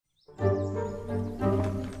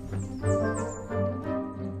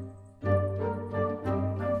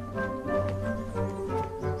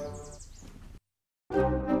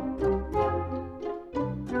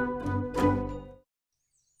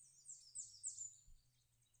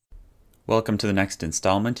Welcome to the next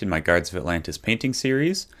installment in my Guards of Atlantis painting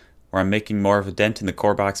series, where I'm making more of a dent in the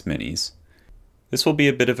core box minis. This will be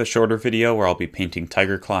a bit of a shorter video where I'll be painting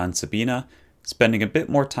Tigerclaw and Sabina, spending a bit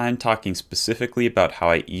more time talking specifically about how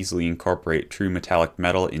I easily incorporate true metallic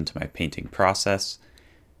metal into my painting process,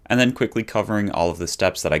 and then quickly covering all of the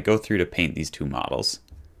steps that I go through to paint these two models.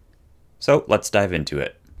 So let's dive into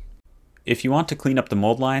it. If you want to clean up the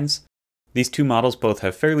mold lines, these two models both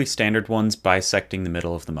have fairly standard ones bisecting the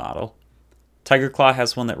middle of the model. Tigerclaw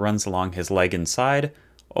has one that runs along his leg and side,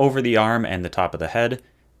 over the arm and the top of the head,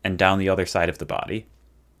 and down the other side of the body.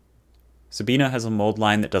 Sabina has a mold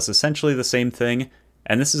line that does essentially the same thing,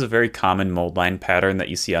 and this is a very common mold line pattern that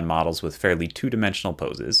you see on models with fairly two-dimensional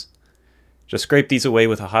poses. Just scrape these away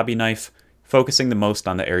with a hobby knife, focusing the most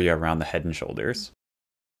on the area around the head and shoulders.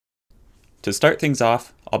 To start things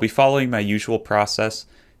off, I'll be following my usual process,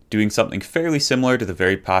 doing something fairly similar to the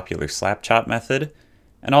very popular slap chop method,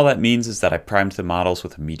 and all that means is that I primed the models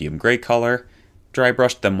with a medium gray color, dry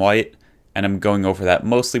brushed them white, and I'm going over that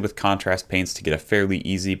mostly with contrast paints to get a fairly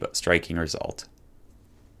easy but striking result.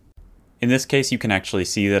 In this case, you can actually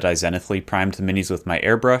see that I zenithally primed the minis with my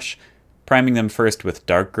airbrush, priming them first with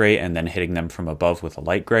dark gray and then hitting them from above with a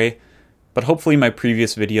light gray, but hopefully my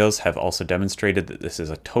previous videos have also demonstrated that this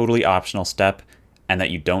is a totally optional step and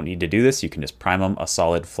that you don't need to do this, you can just prime them a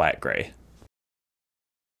solid flat gray.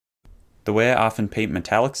 The way I often paint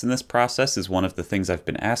metallics in this process is one of the things I've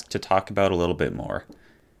been asked to talk about a little bit more.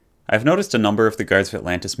 I've noticed a number of the Guards of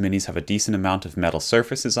Atlantis minis have a decent amount of metal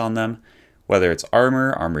surfaces on them, whether it's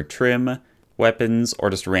armor, armor trim, weapons,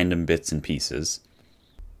 or just random bits and pieces.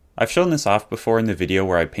 I've shown this off before in the video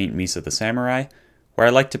where I paint Misa the Samurai, where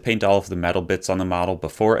I like to paint all of the metal bits on the model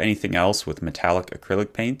before anything else with metallic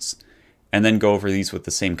acrylic paints, and then go over these with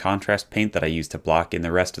the same contrast paint that I use to block in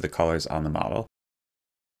the rest of the colors on the model.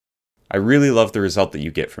 I really love the result that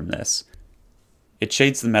you get from this. It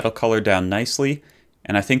shades the metal color down nicely,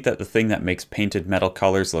 and I think that the thing that makes painted metal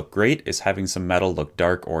colors look great is having some metal look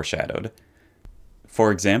dark or shadowed.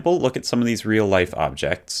 For example, look at some of these real-life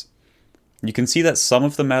objects. You can see that some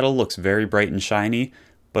of the metal looks very bright and shiny,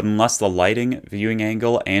 but unless the lighting, viewing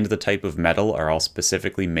angle, and the type of metal are all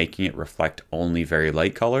specifically making it reflect only very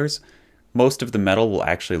light colors, most of the metal will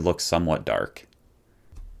actually look somewhat dark.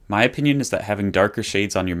 My opinion is that having darker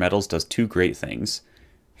shades on your metals does two great things.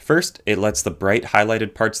 First, it lets the bright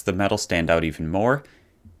highlighted parts of the metal stand out even more,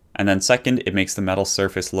 and then second, it makes the metal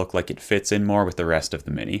surface look like it fits in more with the rest of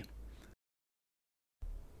the mini.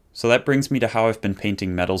 So that brings me to how I've been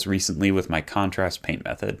painting metals recently with my contrast paint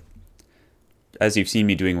method. As you've seen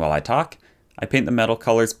me doing while I talk, I paint the metal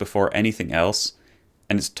colors before anything else,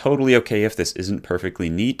 and it's totally okay if this isn't perfectly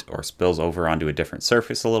neat or spills over onto a different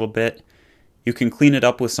surface a little bit. You can clean it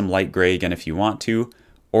up with some light gray again if you want to,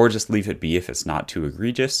 or just leave it be if it's not too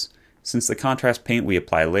egregious, since the contrast paint we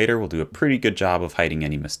apply later will do a pretty good job of hiding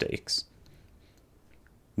any mistakes.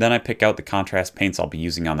 Then I pick out the contrast paints I'll be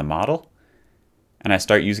using on the model, and I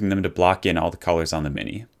start using them to block in all the colors on the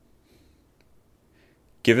mini.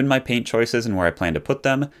 Given my paint choices and where I plan to put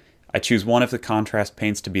them, I choose one of the contrast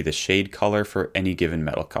paints to be the shade color for any given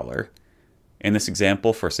metal color. In this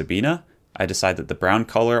example for Sabina, I decide that the brown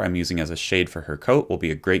color I'm using as a shade for her coat will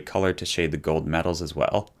be a great color to shade the gold metals as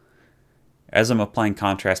well. As I'm applying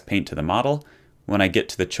contrast paint to the model, when I get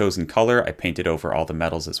to the chosen color, I paint it over all the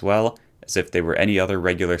metals as well, as if they were any other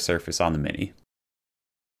regular surface on the mini.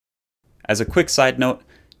 As a quick side note,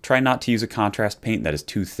 try not to use a contrast paint that is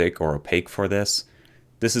too thick or opaque for this.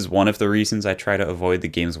 This is one of the reasons I try to avoid the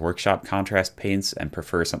Games Workshop contrast paints and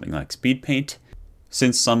prefer something like speed paint,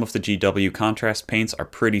 since some of the GW contrast paints are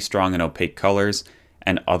pretty strong and opaque colors,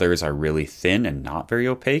 and others are really thin and not very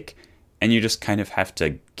opaque, and you just kind of have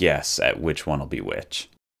to guess at which one will be which.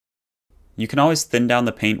 You can always thin down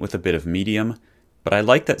the paint with a bit of medium, but I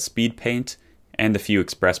like that speed paint, and the few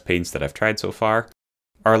express paints that I've tried so far,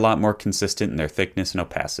 are a lot more consistent in their thickness and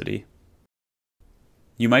opacity.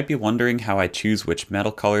 You might be wondering how I choose which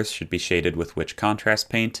metal colors should be shaded with which contrast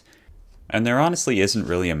paint, and there honestly isn't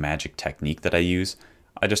really a magic technique that I use.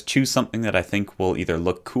 I just choose something that I think will either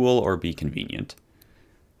look cool or be convenient.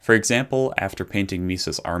 For example, after painting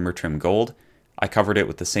Misa's armor trim gold, I covered it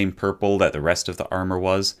with the same purple that the rest of the armor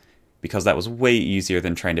was, because that was way easier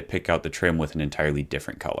than trying to pick out the trim with an entirely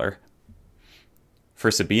different color.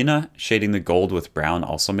 For Sabina, shading the gold with brown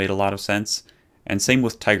also made a lot of sense, and same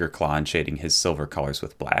with Tigerclaw and shading his silver colors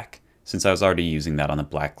with black, since I was already using that on the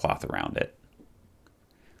black cloth around it.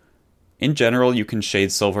 In general, you can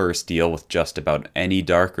shade silver or steel with just about any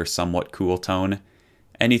dark or somewhat cool tone.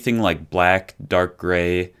 Anything like black, dark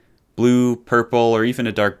gray, blue, purple, or even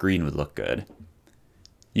a dark green would look good.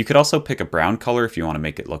 You could also pick a brown color if you want to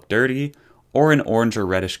make it look dirty, or an orange or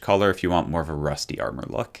reddish color if you want more of a rusty armor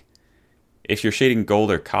look. If you're shading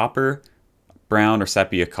gold or copper, brown or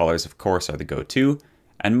sepia colors of course are the go-to,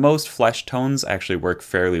 and most flesh tones actually work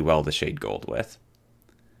fairly well to shade gold with.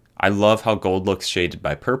 I love how gold looks shaded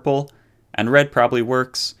by purple, and red probably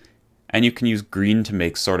works, and you can use green to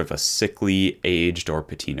make sort of a sickly, aged, or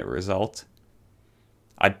patina result.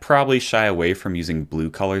 I'd probably shy away from using blue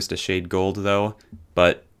colors to shade gold though,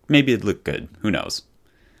 but maybe it'd look good, who knows.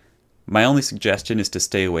 My only suggestion is to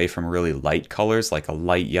stay away from really light colors like a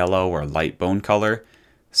light yellow or a light bone color,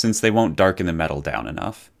 since they won't darken the metal down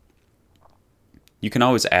enough. You can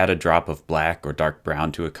always add a drop of black or dark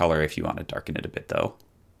brown to a color if you want to darken it a bit though.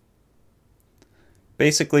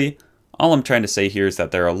 Basically, all I'm trying to say here is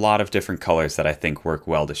that there are a lot of different colors that I think work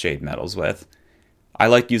well to shade metals with. I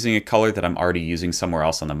like using a color that I'm already using somewhere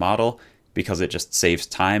else on the model because it just saves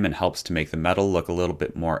time and helps to make the metal look a little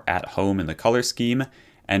bit more at home in the color scheme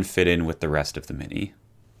and fit in with the rest of the mini.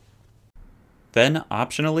 Then,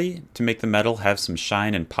 optionally, to make the metal have some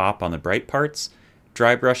shine and pop on the bright parts,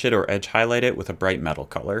 dry brush it or edge highlight it with a bright metal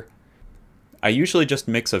color. I usually just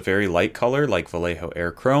mix a very light color like Vallejo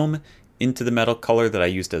Air Chrome into the metal color that I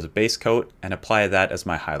used as a base coat and apply that as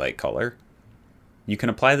my highlight color. You can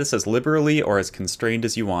apply this as liberally or as constrained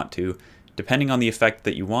as you want to, depending on the effect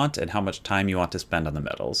that you want and how much time you want to spend on the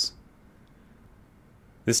metals.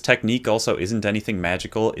 This technique also isn't anything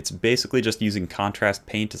magical, it's basically just using contrast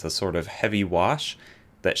paint as a sort of heavy wash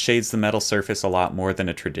that shades the metal surface a lot more than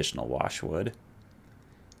a traditional wash would.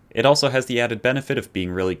 It also has the added benefit of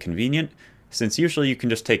being really convenient, since usually you can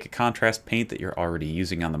just take a contrast paint that you're already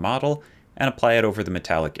using on the model and apply it over the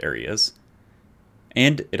metallic areas.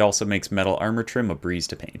 And it also makes metal armor trim a breeze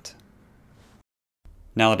to paint.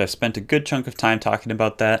 Now that I've spent a good chunk of time talking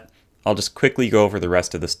about that, I'll just quickly go over the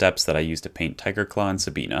rest of the steps that I use to paint Tigerclaw and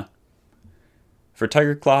Sabina. For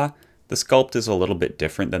Tigerclaw, the sculpt is a little bit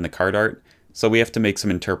different than the card art, so we have to make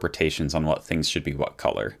some interpretations on what things should be what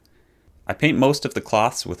color. I paint most of the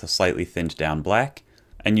cloths with a slightly thinned down black,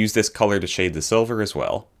 and use this color to shade the silver as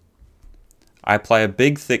well. I apply a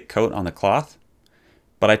big thick coat on the cloth,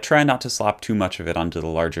 but I try not to slop too much of it onto the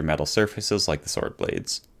larger metal surfaces like the sword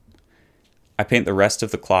blades. I paint the rest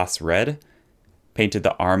of the cloths red, painted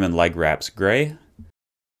the arm and leg wraps gray,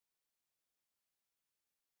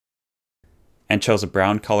 and chose a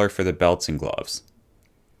brown color for the belts and gloves.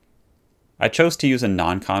 I chose to use a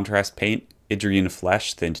non-contrast paint, Idrian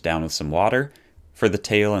Flesh thinned down with some water, for the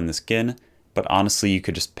tail and the skin, but honestly you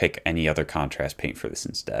could just pick any other contrast paint for this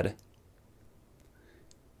instead.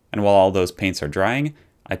 And while all those paints are drying,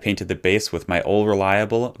 I painted the base with my old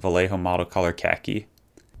reliable Vallejo Model Color Khaki.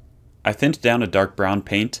 I thinned down a dark brown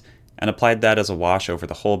paint and applied that as a wash over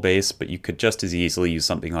the whole base, but you could just as easily use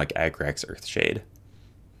something like Agrax Earthshade.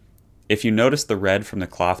 If you notice the red from the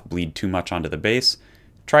cloth bleed too much onto the base,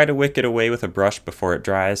 try to wick it away with a brush before it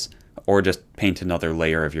dries, or just paint another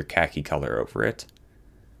layer of your khaki color over it.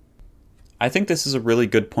 I think this is a really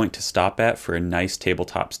good point to stop at for a nice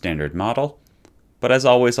tabletop standard model, but as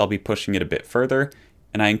always I'll be pushing it a bit further,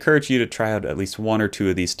 and I encourage you to try out at least one or two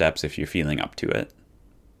of these steps if you're feeling up to it.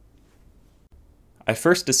 I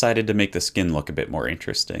first decided to make the skin look a bit more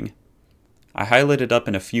interesting. I highlighted up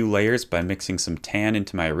in a few layers by mixing some tan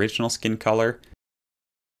into my original skin color,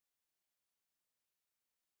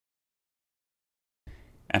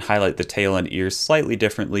 and highlight the tail and ears slightly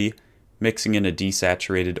differently, mixing in a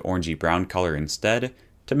desaturated orangey brown color instead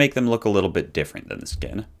to make them look a little bit different than the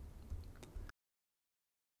skin.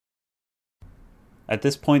 At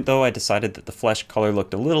this point though, I decided that the flesh color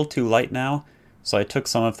looked a little too light now, so I took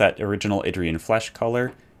some of that original Idrian Flesh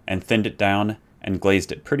color and thinned it down and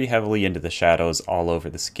glazed it pretty heavily into the shadows all over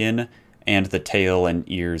the skin and the tail and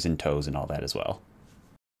ears and toes and all that as well.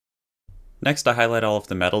 Next I highlight all of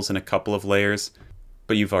the metals in a couple of layers,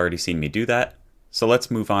 but you've already seen me do that, so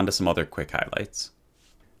let's move on to some other quick highlights.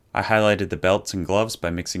 I highlighted the belts and gloves by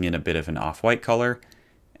mixing in a bit of an off-white color,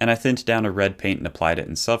 and I thinned down a red paint and applied it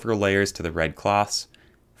in several layers to the red cloths,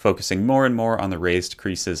 focusing more and more on the raised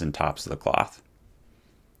creases and tops of the cloth.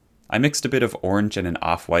 I mixed a bit of orange and an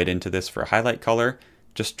off-white into this for highlight color,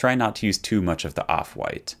 just try not to use too much of the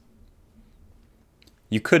off-white.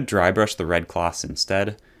 You could dry brush the red cloths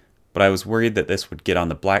instead, but I was worried that this would get on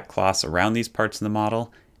the black cloths around these parts of the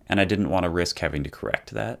model, and I didn't want to risk having to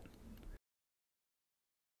correct that.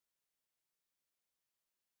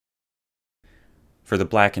 For the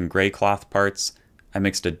black and gray cloth parts, I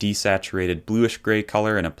mixed a desaturated bluish gray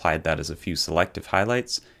color and applied that as a few selective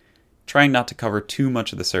highlights, trying not to cover too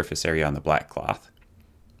much of the surface area on the black cloth.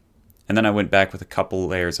 And then I went back with a couple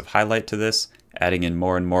layers of highlight to this adding in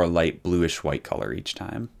more and more light bluish white color each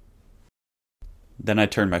time. Then I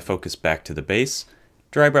turn my focus back to the base,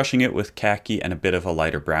 dry brushing it with khaki and a bit of a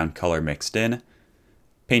lighter brown color mixed in,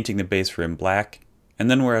 painting the base rim black, and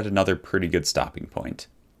then we're at another pretty good stopping point.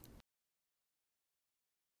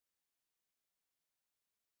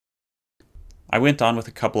 I went on with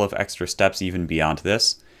a couple of extra steps even beyond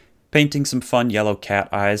this, painting some fun yellow cat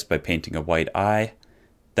eyes by painting a white eye,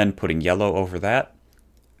 then putting yellow over that,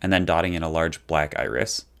 and then dotting in a large black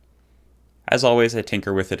iris. As always, I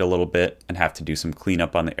tinker with it a little bit and have to do some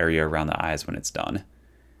cleanup on the area around the eyes when it's done.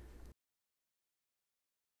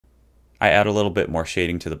 I add a little bit more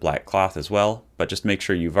shading to the black cloth as well, but just make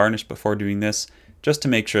sure you varnish before doing this, just to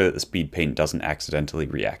make sure that the speed paint doesn't accidentally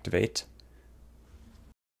reactivate.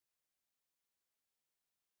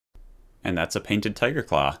 And that's a painted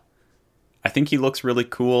Tigerclaw. I think he looks really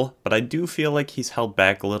cool, but I do feel like he's held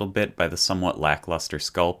back a little bit by the somewhat lackluster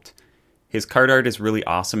sculpt. His card art is really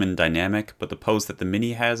awesome and dynamic, but the pose that the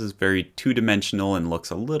mini has is very two-dimensional and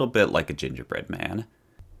looks a little bit like a gingerbread man.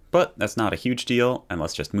 But that's not a huge deal, and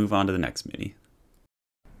let's just move on to the next mini.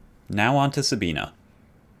 Now on to Sabina.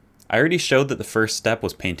 I already showed that the first step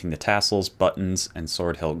was painting the tassels, buttons, and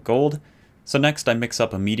sword hilt gold, so next I mix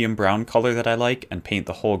up a medium brown color that I like and paint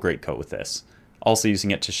the whole greatcoat with this, also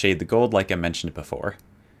using it to shade the gold like I mentioned before.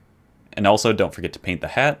 And also don't forget to paint the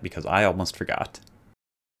hat because I almost forgot.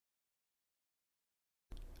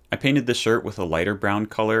 I painted the shirt with a lighter brown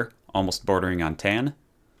color, almost bordering on tan,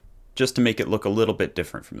 just to make it look a little bit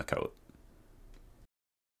different from the coat.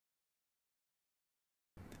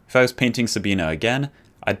 If I was painting Sabina again,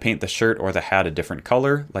 I'd paint the shirt or the hat a different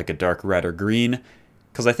color, like a dark red or green,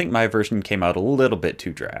 because I think my version came out a little bit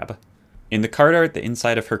too drab. In the card art, the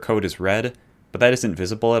inside of her coat is red, but that isn't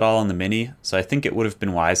visible at all in the mini, so I think it would have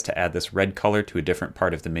been wise to add this red color to a different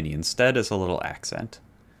part of the mini instead as a little accent.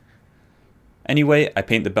 Anyway, I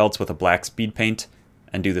paint the belts with a black speed paint,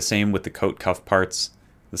 and do the same with the coat cuff parts,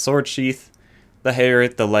 the sword sheath, the hair,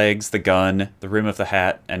 the legs, the gun, the rim of the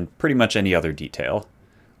hat, and pretty much any other detail.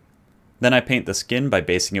 Then I paint the skin by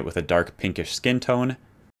basing it with a dark pinkish skin tone,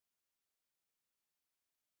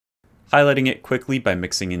 highlighting it quickly by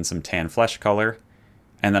mixing in some tan flesh color,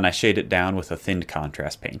 and then I shade it down with a thinned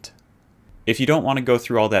contrast paint. If you don't want to go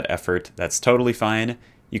through all that effort, that's totally fine.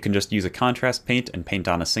 You can just use a contrast paint and paint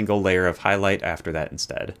on a single layer of highlight after that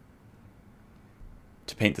instead.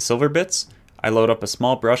 To paint the silver bits, I load up a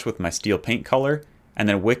small brush with my steel paint color, and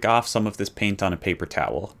then wick off some of this paint on a paper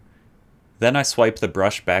towel. Then I swipe the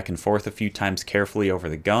brush back and forth a few times carefully over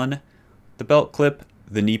the gun, the belt clip,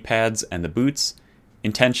 the knee pads, and the boots,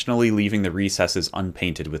 intentionally leaving the recesses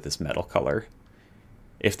unpainted with this metal color.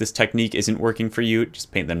 If this technique isn't working for you,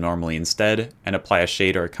 just paint them normally instead, and apply a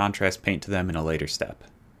shade or a contrast paint to them in a later step.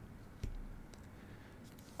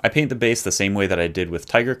 I paint the base the same way that I did with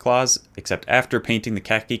Tigerclaws, except after painting the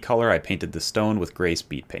khaki color I painted the stone with gray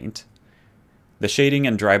speed paint. The shading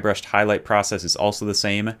and dry brushed highlight process is also the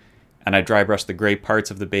same, and I dry brush the gray parts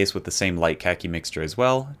of the base with the same light khaki mixture as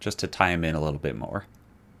well, just to tie them in a little bit more.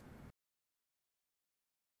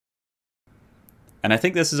 And I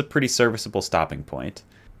think this is a pretty serviceable stopping point.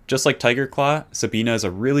 Just like Tigerclaw, Sabina is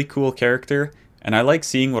a really cool character, and I like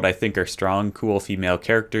seeing what I think are strong, cool female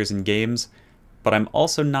characters in games, but I'm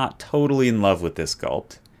also not totally in love with this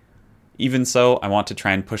sculpt. Even so, I want to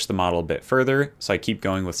try and push the model a bit further, so I keep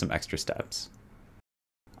going with some extra steps.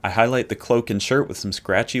 I highlight the cloak and shirt with some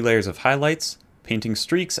scratchy layers of highlights, painting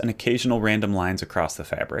streaks and occasional random lines across the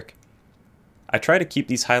fabric. I try to keep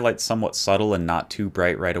these highlights somewhat subtle and not too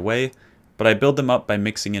bright right away, but I build them up by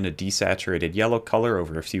mixing in a desaturated yellow color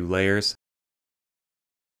over a few layers.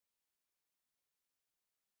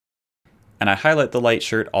 And I highlight the light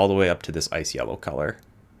shirt all the way up to this ice yellow color.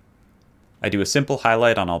 I do a simple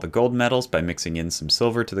highlight on all the gold metals by mixing in some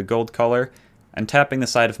silver to the gold color, and tapping the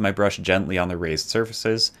side of my brush gently on the raised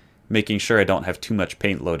surfaces, making sure I don't have too much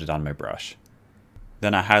paint loaded on my brush.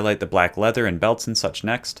 Then I highlight the black leather and belts and such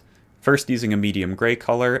next, first using a medium gray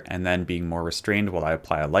color and then being more restrained while I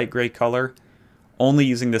apply a light gray color, only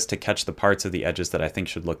using this to catch the parts of the edges that I think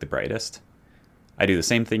should look the brightest. I do the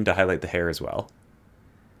same thing to highlight the hair as well.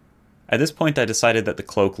 At this point I decided that the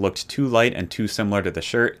cloak looked too light and too similar to the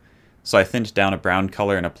shirt, so I thinned down a brown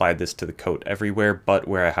color and applied this to the coat everywhere but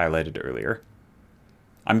where I highlighted earlier.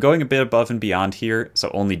 I'm going a bit above and beyond here,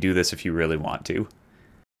 so only do this if you really want to.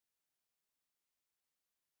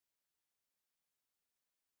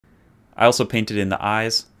 I also painted in the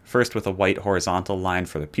eyes, first with a white horizontal line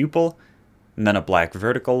for the pupil, and then a black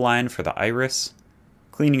vertical line for the iris,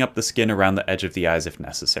 cleaning up the skin around the edge of the eyes if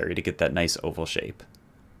necessary to get that nice oval shape.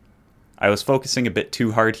 I was focusing a bit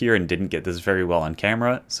too hard here and didn't get this very well on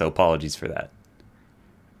camera, so apologies for that.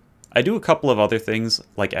 I do a couple of other things,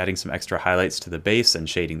 like adding some extra highlights to the base and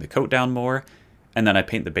shading the coat down more, and then I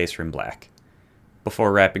paint the base rim black.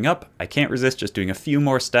 Before wrapping up, I can't resist just doing a few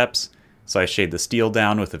more steps, so I shade the steel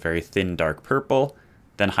down with a very thin dark purple,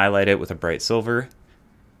 then highlight it with a bright silver,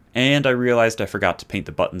 and I realized I forgot to paint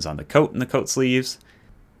the buttons on the coat and the coat sleeves,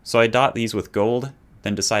 so I dot these with gold,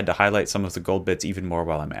 then decide to highlight some of the gold bits even more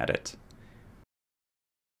while I'm at it.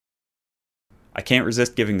 I can't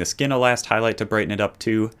resist giving the skin a last highlight to brighten it up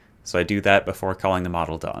too, so I do that before calling the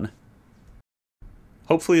model done.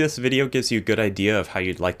 Hopefully this video gives you a good idea of how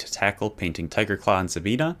you'd like to tackle painting Tigerclaw and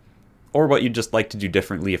Sabina, or what you'd just like to do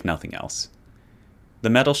differently if nothing else. The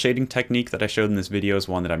metal shading technique that I showed in this video is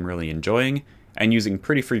one that I'm really enjoying, and using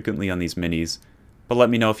pretty frequently on these minis, but let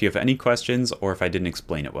me know if you have any questions or if I didn't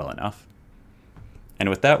explain it well enough. And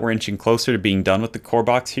with that, we're inching closer to being done with the core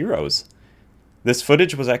box heroes. This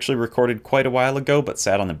footage was actually recorded quite a while ago, but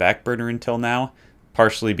sat on the back burner until now,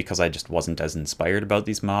 partially because I just wasn't as inspired about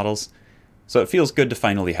these models, so it feels good to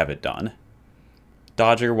finally have it done.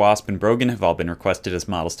 Dodger, Wasp, and Brogan have all been requested as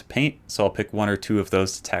models to paint, so I'll pick one or two of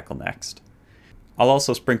those to tackle next. I'll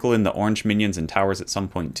also sprinkle in the orange minions and towers at some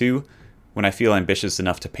point too, when I feel ambitious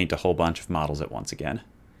enough to paint a whole bunch of models at once again.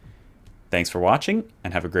 Thanks for watching,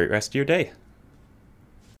 and have a great rest of your day.